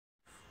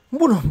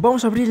Bueno,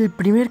 vamos a abrir el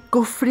primer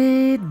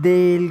cofre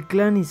del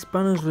clan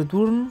Hispanos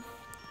Return.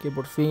 Que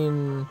por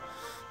fin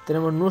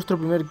tenemos nuestro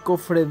primer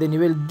cofre de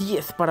nivel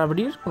 10 para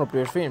abrir. Bueno,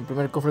 el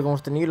primer cofre que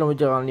hemos tenido y lo hemos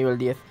llegado al nivel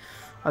 10.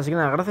 Así que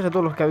nada, gracias a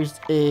todos los que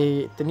habéis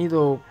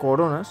tenido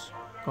coronas.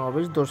 Como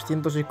veis,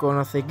 206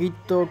 coronas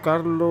Cequito,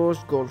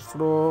 Carlos,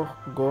 Goldfrog,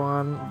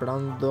 Gohan,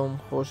 Brandon,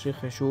 José,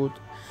 Jesús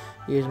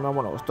y es más,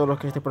 bueno, pues todos los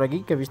que estéis por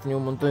aquí, que habéis tenido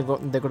un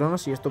montón de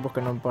coronas y esto pues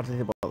que no han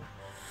participado.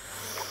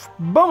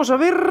 Vamos a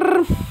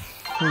ver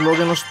lo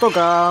que nos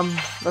toca.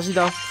 La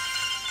cita.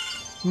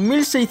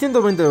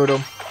 1620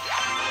 euros.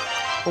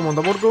 Un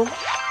montaporco.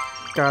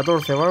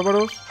 14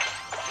 bárbaros.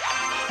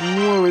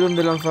 9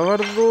 de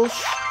lanzabardos.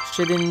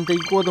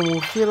 74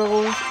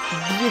 murciélagos.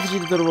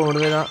 17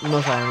 turbomordera.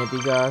 No salen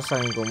épicas,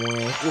 salen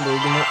comunes. Y por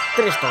último,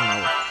 3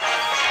 tornados.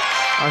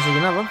 Así que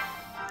nada.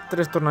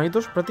 3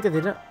 tornaditos. Práctica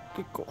de...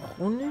 ¿Qué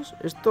cojones?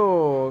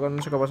 Esto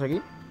no sé qué pasa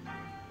aquí.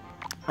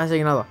 Así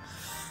que nada.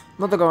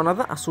 No he tocado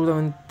nada,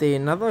 absolutamente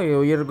nada. Que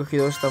hoy he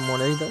recogido estas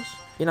moneditas.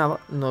 Y nada,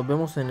 nos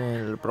vemos en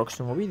el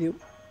próximo vídeo.